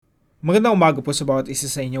Magandang umaga po sa bawat isa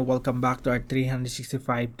sa inyo. Welcome back to our 365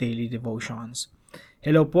 Daily Devotions.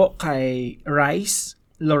 Hello po kay Rice,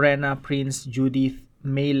 Lorena, Prince, Judith,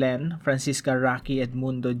 Maylen, Francisca, Rocky,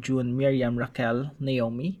 Edmundo, June, Miriam, Raquel,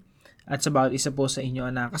 Naomi, at sa bawat isa po sa inyo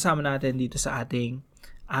na kasama natin dito sa ating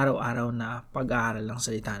araw-araw na pag-aaral ng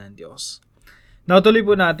salita ng Diyos. Natuloy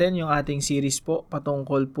po natin yung ating series po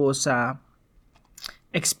patungkol po sa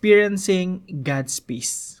Experiencing God's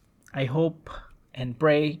Peace. I hope and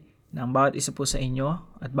pray ng bawat isa po sa inyo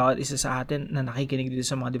at bawat isa sa atin na nakikinig dito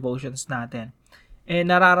sa mga devotions natin,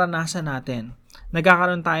 nararanasan natin.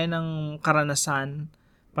 Nagkakaroon tayo ng karanasan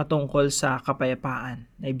patungkol sa kapayapaan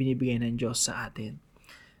na ibinibigay ng Diyos sa atin.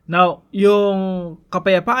 Now, yung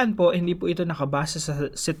kapayapaan po, hindi po ito nakabase sa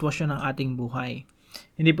sitwasyon ng ating buhay.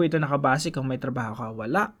 Hindi po ito nakabase kung may trabaho ka o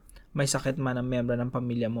wala, may sakit man ang miyembro ng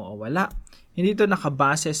pamilya mo o wala. Hindi ito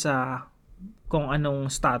nakabase sa kung anong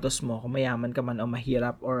status mo, kung mayaman ka man o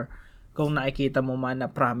mahirap, or kung nakikita mo man na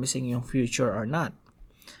promising yung future or not.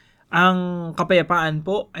 Ang kapayapaan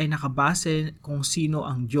po ay nakabase kung sino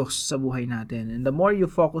ang Diyos sa buhay natin. And the more you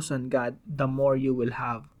focus on God, the more you will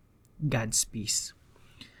have God's peace.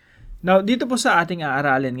 Now, dito po sa ating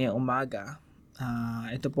aaralin ngayong umaga,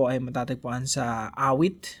 ito po ay matatagpuan sa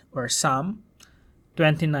awit or Psalm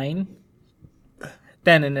 29,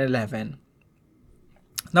 10 and 11.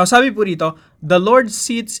 Now, sabi po rito, the Lord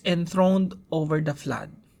sits enthroned over the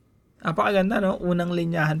flood. Napakaganda, no? Unang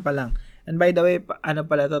linyahan pa lang. And by the way, ano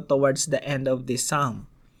pala to towards the end of this psalm.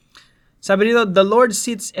 Sabi rito, the Lord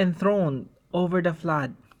sits enthroned over the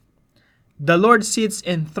flood. The Lord sits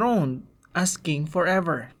enthroned as King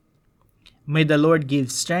forever. May the Lord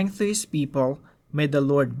give strength to His people. May the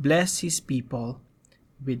Lord bless His people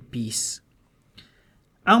with peace.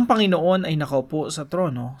 Ang Panginoon ay nakaupo sa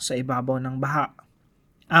trono sa ibabaw ng baha.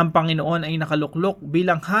 Ang Panginoon ay nakaluklok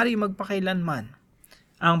bilang hari magpakailanman.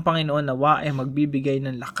 Ang Panginoon nawa ay magbibigay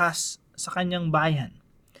ng lakas sa kanyang bayan.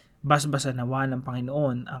 Basbasan nawa ng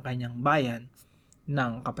Panginoon ang kanyang bayan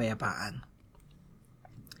ng kapayapaan.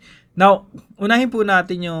 Now, unahin po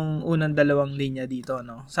natin yung unang dalawang linya dito.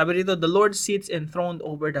 No? Sabi rito, the Lord sits enthroned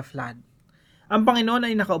over the flood. Ang Panginoon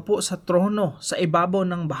ay nakaupo sa trono sa ibabaw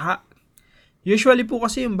ng baha. Usually po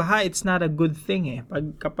kasi yung baha, it's not a good thing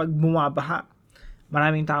kapag bumabaha.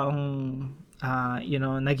 Maraming taong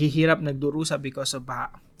naghihirap, nagdurusa because of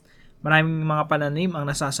baha. Maraming mga pananim ang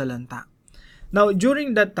nasasalanta. Now,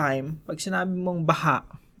 during that time, pag sinabi mong baha,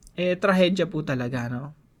 trahedya po talaga,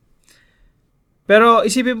 no? Pero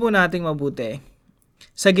isipin po nating mabuti.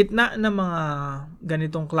 Sa gitna ng mga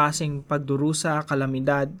ganitong klaseng pagdurusa,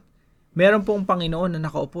 kalamidad, meron pong Panginoon na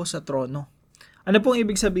nakaupo sa trono. Ano pong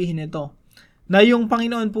ibig sabihin nito? Na yung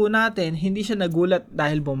Panginoon po natin, hindi siya nagulat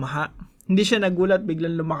dahil bumaha. Hindi siya nagulat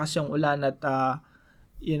biglang lumakas yung ulan at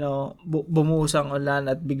bumuhos ang ulan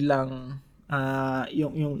at biglang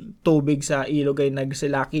yung tubig sa ilog ay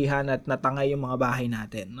nagsilakihan at natangay yung mga bahay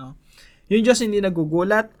natin, no? Yung Diyos hindi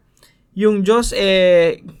nagugulat. Yung Diyos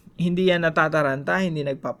hindi yan natataranta, hindi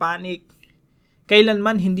nagpapanik.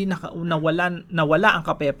 Kailanman hindi nawala ang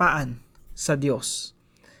kapayapaan sa Diyos.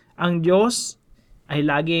 Ang Diyos ay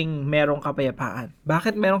laging merong kapayapaan.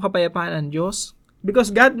 Bakit merong kapayapaan ang Diyos? Because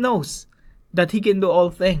God knows that He can do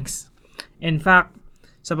all things. In fact,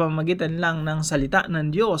 sa pamamagitan lang ng salita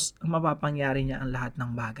ng Diyos, mapapangyari niya ang lahat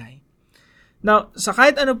ng bagay. Now, sa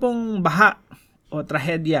kahit ano pong baha o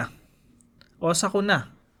trahedya o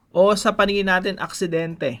sakuna o sa paningin natin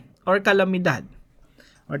aksidente or kalamidad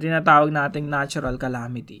or tinatawag nating natural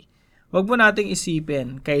calamity, huwag po nating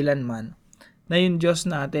isipin kailanman na yung Diyos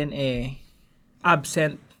natin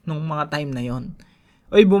absent nung mga time na yon.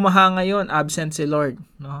 Oy, bumaha ngayon, absent si Lord,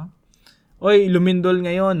 no? Oy, lumindol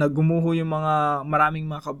ngayon, nagumuho yung maraming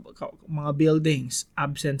mga buildings,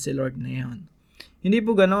 absent si Lord na yon. Hindi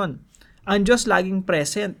po ganon. Ang Diyos laging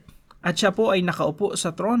present at siya po ay nakaupo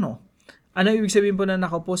sa trono. Ano ibig sabihin po na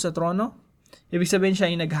nakaupo sa trono? Ibig sabihin siya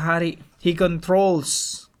ay naghahari. He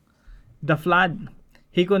controls the flood.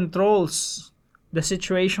 He controls the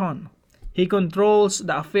situation. He controls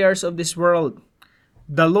the affairs of this world.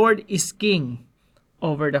 The Lord is King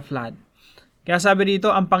over the flood. Kaya sabi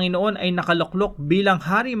dito, ang Panginoon ay nakaluklok bilang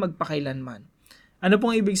hari magpakailanman. Ano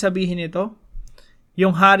pong ibig sabihin nito?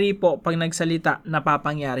 Yung hari po, pag nagsalita,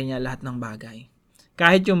 napapangyari niya lahat ng bagay.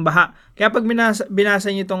 Kahit yung baha. Kaya pag binasa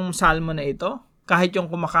niyo itong salmo na ito, kahit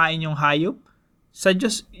yung kumakain yung hayop, sa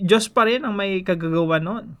Diyos pa rin ang may kagagawa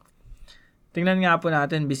nun. Tingnan nga po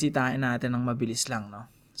natin, bisitahin natin ng mabilis lang, no?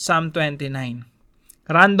 Psalm 29.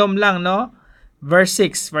 Random lang, no? Verse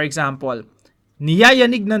 6, for example.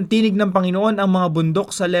 Niyayanig ng tinig ng Panginoon ang mga bundok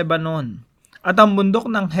sa Lebanon at ang bundok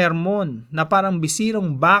ng Hermon na parang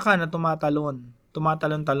bisirong baka na tumatalon.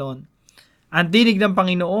 tumatalon-talon. Ang tinig ng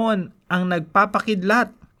Panginoon ang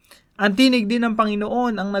nagpapakidlat. Ang tinig din ng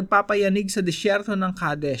Panginoon ang nagpapayanig sa disyerto ng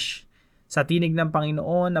Kadesh. Sa tinig ng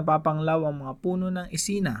Panginoon napapanglaw ang mga puno ng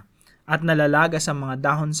isina at nalalagas ang mga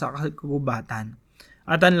dahon sa kagubatan.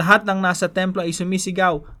 At ang lahat ng nasa templo ay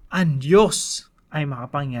sumisigaw, ang Diyos ay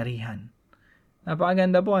makapangyarihan.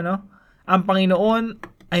 Napakaganda po, no? Ang Panginoon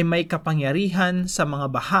ay may kapangyarihan sa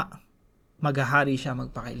mga baha. Maghahari siya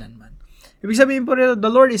magpakailanman. Ibig sabihin po rito, the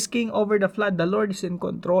Lord is king over the flood. The Lord is in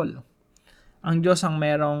control. Ang Diyos ang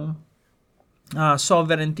merong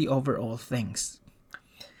sovereignty over all things.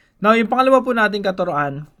 Now, yung pangalawa po nating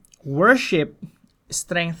katuroan, worship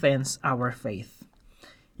strengthens our faith.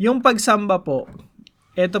 Yung pagsamba po,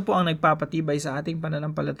 ito po ang nagpapatibay sa ating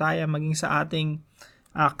pananampalataya maging sa ating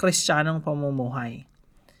Kristiyanong pamumuhay.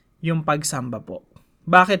 Yung pagsamba po.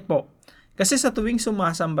 Bakit po? Kasi sa tuwing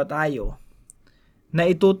sumasamba tayo, na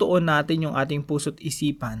itutuon natin yung ating puso't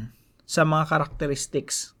isipan sa mga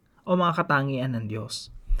characteristics o mga katangian ng Diyos.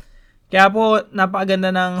 Kaya po, napakaganda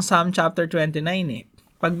ng Psalm chapter 29 eh.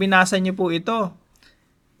 Pag binasa niyo po ito,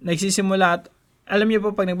 nagsisimula at alam niyo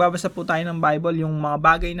po pag nagbabasa po tayo ng Bible, yung mga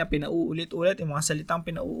bagay na pinauulit-ulit, yung mga salitang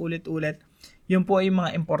pinauulit-ulit, yun po ay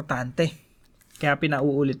mga importante. Kaya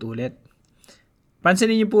pinauulit-ulit.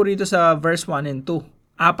 Pansinin niyo po rito sa verse 1 and 2.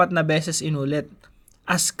 4 na beses inulit.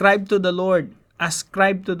 Ascribe to the Lord.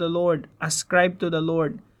 Ascribe to the Lord. Ascribe to the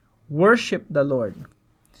Lord. Worship the Lord.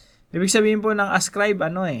 Ibig sabihin po ng ascribe,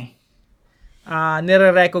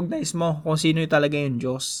 nire-recognize mo kung sino talaga yung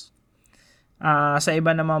Diyos. Sa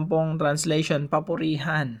iba naman pong translation,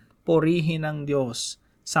 papurihan. Purihin ang Diyos.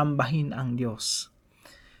 Sambahin ang Diyos.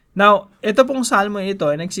 Now, ito pong salmo ito,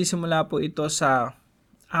 nagsisimula po ito sa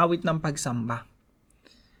awit ng pagsamba.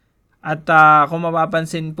 At kung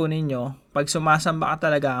mapapansin po ninyo, pag sumasamba ka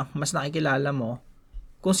talaga, mas nakikilala mo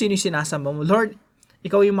kung sino yung sinasamba mo. Lord,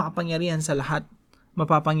 ikaw yung makapangyarihan sa lahat.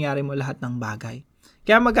 Mapapangyari mo lahat ng bagay.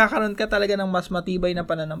 Kaya magkakaroon ka talaga ng mas matibay na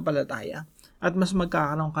pananampalataya at mas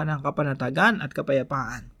magkakaroon ka ng kapanatagan at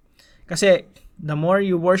kapayapaan. Kasi the more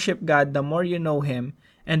you worship God, the more you know Him,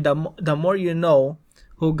 and the more you know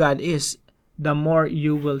who God is, the more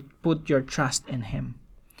you will put your trust in Him.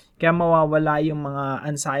 Kaya mawawala yung mga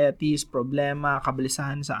anxieties, problema,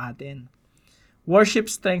 kabalisahan sa atin. Worship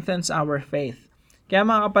strengthens our faith. Kaya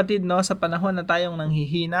mga kapatid, sa panahon na tayong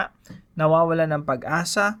nanghihina, nawawala ng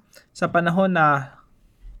pag-asa, sa panahon na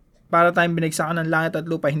para tayong binagsakan ng langit at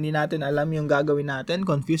lupa, hindi natin alam yung gagawin natin,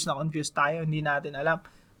 confused tayo, hindi natin alam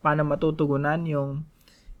paano matutugunan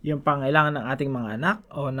yung pangailangan ng ating mga anak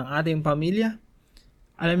o ng ating pamilya.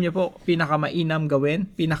 Alam niyo po, pinakamainam gawin,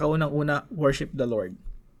 pinakaunang-una, worship the Lord.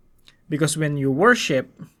 Because when you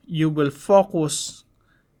worship, you will focus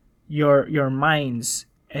your minds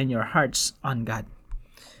and your hearts on God.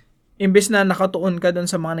 Imbes na nakatuon ka dun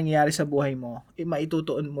sa mga nangyayari sa buhay mo,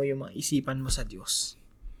 maitutuon mo yung mga isipan mo sa Diyos.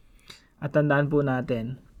 At tandaan po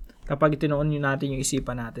natin, kapag itinuon natin yung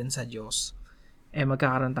isipan natin sa Diyos,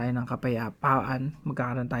 magkakaroon tayo ng kapayapaan,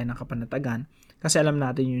 magkakaroon tayo ng kapanatagan, kasi alam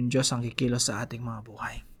natin yung Diyos ang kikilos sa ating mga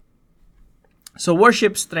buhay. So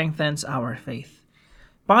worship strengthens our faith.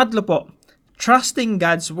 Pangatlo po, trusting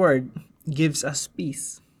God's Word gives us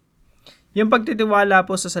peace. Yung pagtitiwala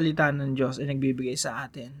po sa salita ng Diyos ay nagbibigay sa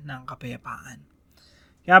atin ng kapayapaan.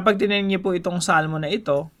 Kaya pag tinignan niyo po itong salmo na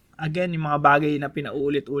ito, again, yung mga bagay na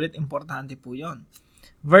pinauulit-ulit, importante po yon.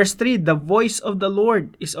 Verse 3, the voice of the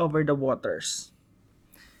Lord is over the waters.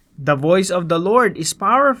 The voice of the Lord is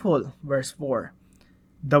powerful. Verse 4,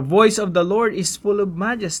 the voice of the Lord is full of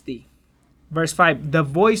majesty. Verse 5, the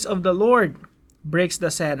voice of the Lord breaks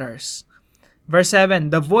the cedars. Verse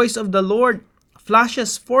 7, the voice of the Lord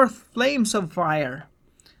flashes forth flames of fire.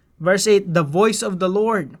 Verse 8, the voice of the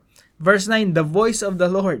Lord. Verse 9, the voice of the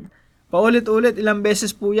Lord. Paulit-ulit, ilang beses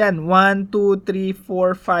po yan? 1, 2, 3,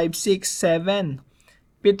 4, 5, 6, 7.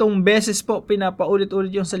 7 beses po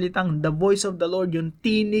pinapaulit-ulit yung salitang the voice of the Lord, yung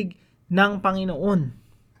tinig ng Panginoon.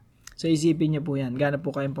 So isipin niyo po yan, gaano po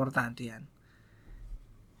ka-importante yan.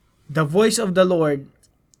 The voice of the Lord,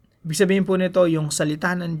 ibig sabihin po nito, yung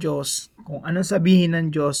salita ng Diyos, kung anong sabihin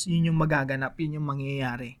ng Diyos, yun yung magaganap, yun yung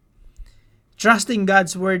mangyayari. Trusting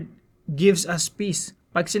God's Word gives us peace.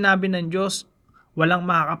 Pag sinabi ng Diyos, walang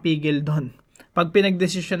makakapigil doon. Pag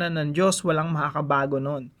pinagdesisyonan ng Diyos, walang makakabago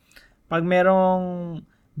noon. Pag merong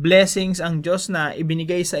blessings ang Diyos na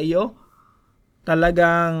ibinigay sa iyo,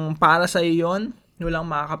 talagang para sa iyo yun, walang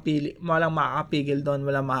makakapigil doon,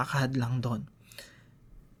 walang makakahadlang doon.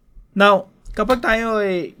 Now, kapag tayo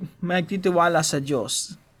ay magtitiwala sa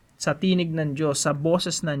Diyos, sa tinig ng Diyos, sa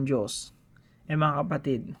boses ng Diyos, mga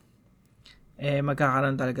kapatid,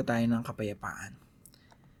 magkakaroon talaga tayo ng kapayapaan.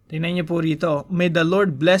 Tingnan niyo po rito, may the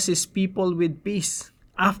Lord bless His people with peace.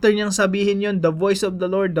 After niyang sabihin yon, the voice of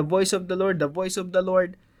the Lord, the voice of the Lord, the voice of the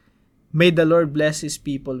Lord, may the Lord bless His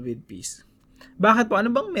people with peace. Bakit po?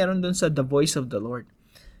 Ano bang meron dun sa the voice of the Lord?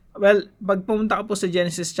 Well, pag pumunta ka po sa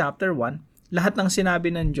Genesis chapter 1, lahat ng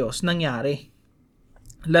sinabi ng Diyos nangyari.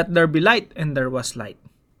 Let there be light, and there was light.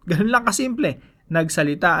 Ganun lang kasimple.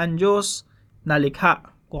 Nagsalita ang Diyos,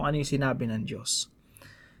 nalikha kung ano yung sinabi ng Diyos.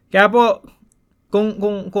 Kaya po, kung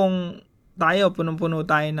tayo, punong-puno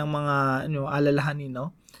tayo ng mga alalahanin,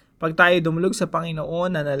 no? Pag tayo dumulog sa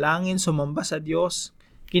Panginoon, nanalangin, sumamba sa Diyos,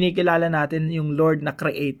 kinikilala natin yung Lord na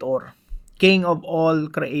Creator, King of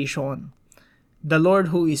all creation. The Lord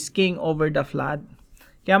who is King over the flood.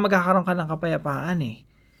 Kaya magkakaroon ka ng kapayapaan eh.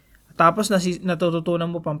 Tapos natututunan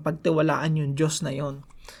mo pang pagtiwalaan yung Diyos na yon.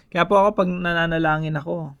 Kaya po ako pag nananalangin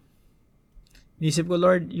ako, inisip ko,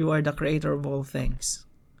 Lord, you are the creator of all things.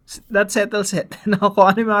 That settles it. Kung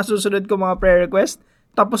ano yung mga susunod ko mga prayer request,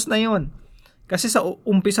 tapos na yon. Kasi sa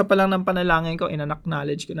umpisa pa lang ng panalangin ko,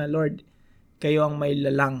 in-acknowledge ko na, Lord, kayo ang may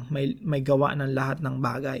lalang, may gawa ng lahat ng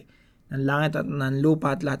bagay. Ng langit at ng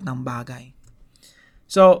lupa at lahat ng bagay.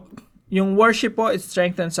 So, yung worship po, it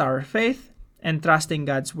strengthens our faith, and trusting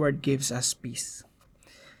God's word gives us peace.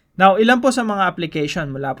 Now, ilan po sa mga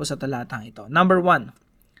application mula po sa talatang ito? Number 1,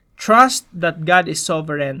 trust that God is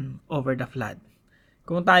sovereign over the flood.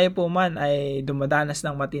 Kung tayo po man ay dumadanas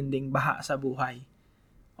ng matinding baha sa buhay,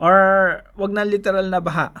 or wag na literal na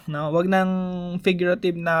baha, no? Wag nang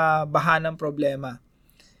figurative na baha ng problema.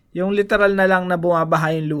 Yung literal na lang na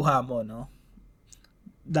bumabaha yung luha mo, no?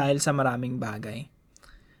 Dahil sa maraming bagay.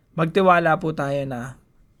 Magtiwala po tayo na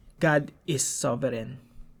God is sovereign.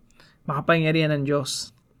 Makapangyarihan ng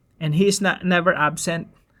Diyos. And He is never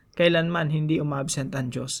absent. Kailanman hindi umabsent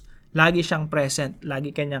ang Diyos. Lagi siyang present,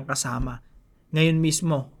 lagi kanyang kasama. Ngayon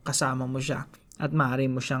mismo, kasama mo siya at maaari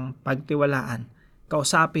mo siyang pagtiwalaan,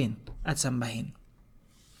 kausapin at sambahin.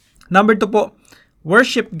 Number 2 po,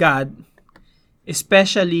 worship God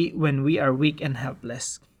especially when we are weak and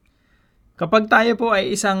helpless. Kapag tayo po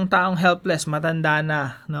ay isang taong helpless, matanda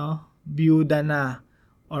na, no? Byuda na,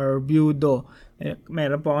 or byudo.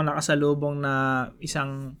 Meron po ako nakasalubong na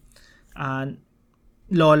isang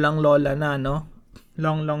lolang-lola na, no?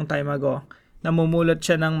 Long time ago. Namumulot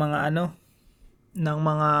siya ng mga ng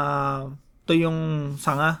mga tuyong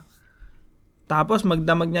sanga. Tapos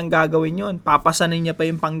magdamag niyang gagawin yon. Papasanin niya pa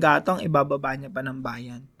yung panggatong, ibababa niya pa ng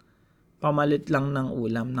bayan. Pamalit lang ng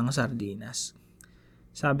ulam ng sardinas.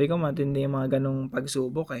 Sabi ko, matindi yung mga ganong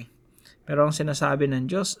pagsubok eh. Pero ang sinasabi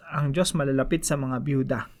ng Diyos, ang Diyos malalapit sa mga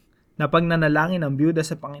byuda. Na pag nanalangin ang byuda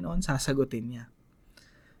sa Panginoon, sasagutin niya.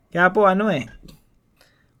 Kaya po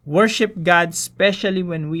worship God especially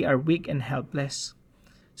when we are weak and helpless.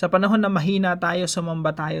 Sa panahon na mahina tayo,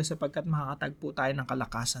 sumamba tayo sapagkat makakatagpo tayo ng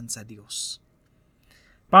kalakasan sa Diyos.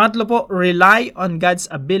 Pangatlo po, rely on God's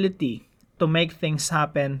ability to make things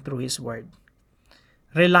happen through His Word.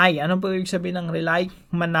 Rely. Anong po ibig sabihin ng rely?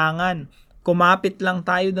 Manangan. Kumapit lang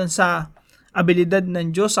tayo dun sa abilidad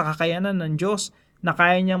ng Diyos, sa kakayanan ng Diyos, na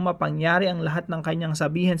kaya niyang mapangyari ang lahat ng kanyang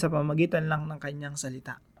sabihin sa pamagitan lang ng kanyang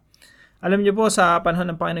salita. Alam niyo po, sa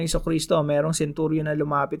panahon ng Panginoong Jesucristo, merong centurion na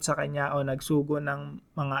lumapit sa kanya o nagsugo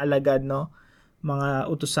ng mga alagad, no?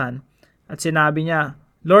 Mga utusan. At sinabi niya,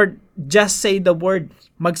 Lord, just say the word.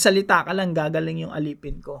 Magsalita ka lang, gagaling yung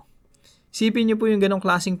alipin ko. Sipin niyo po yung ganong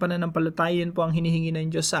klaseng pananampalataya, yun po ang hinihingi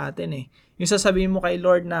ng Diyos sa atin eh. Yung sasabihin mo kay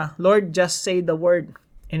Lord na, Lord, just say the word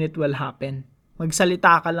and it will happen.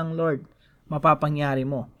 Magsalita ka lang, Lord. Mapapangyari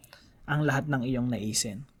mo ang lahat ng iyong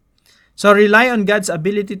naisin. So, rely on God's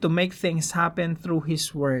ability to make things happen through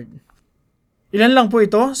His Word. Ilan lang po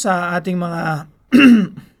ito sa ating mga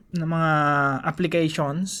mga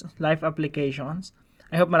applications, life applications.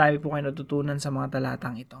 I hope marami po kayo natutunan sa mga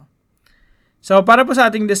talatang ito. So, para po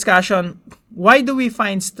sa ating discussion, why do we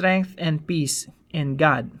find strength and peace in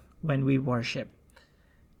God when we worship?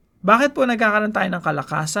 Bakit po nagkakaroon tayo ng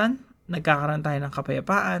kalakasan, nagkakaroon tayo ng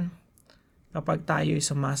kapayapaan kapag tayo ay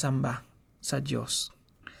sumasamba sa Diyos?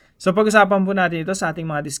 So, pag-usapan po natin ito sa ating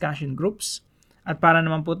mga discussion groups at para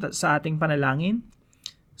naman po sa ating panalangin.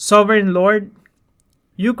 Sovereign Lord,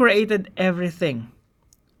 You created everything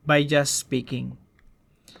by just speaking.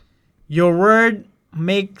 Your word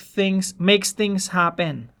makes things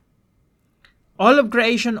happen. All of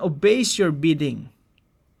creation obeys your bidding.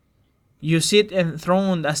 You sit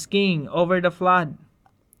enthroned as king over the flood.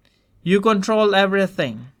 You control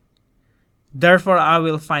everything. Therefore, I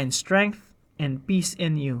will find strength and peace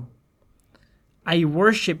in you. I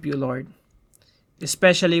worship you, Lord,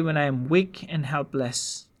 especially when I am weak and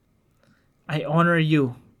helpless. I honor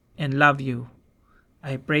you and love you.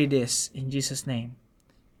 I pray this in Jesus' name.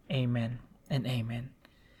 Amen and amen.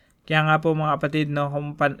 Kaya nga po mga kapatid, no,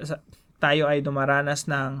 kung tayo ay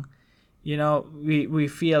dumaranas ng, we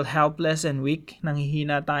feel helpless and weak,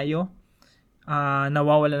 nanghihina tayo,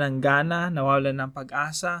 nawawala ng gana, nawawala ng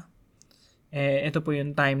pag-asa, ito po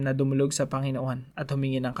yung time na dumulog sa Panginoon at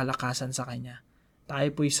humingi ng kalakasan sa Kanya.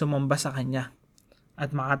 Tayo po'y sumamba sa Kanya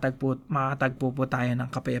at makatagpo po tayo ng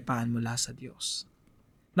kapayapaan mula sa Diyos.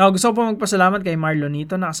 Now, gusto ko po magpasalamat kay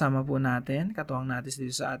Marlonito na kasama po natin. Katuwang natin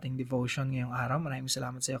dito sa ating devotion ngayong araw. Maraming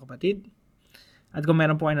salamat sa iyo, kapatid. At kung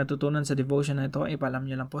meron po kayo natutunan sa devotion na ito, ipalam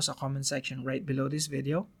nyo lang po sa comment section right below this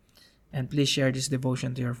video. And please share this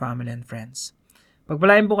devotion to your family and friends.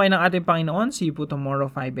 Pagpalain po kayo ng ating Panginoon. See you po tomorrow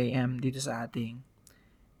 5 a.m. dito sa ating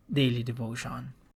daily devotion.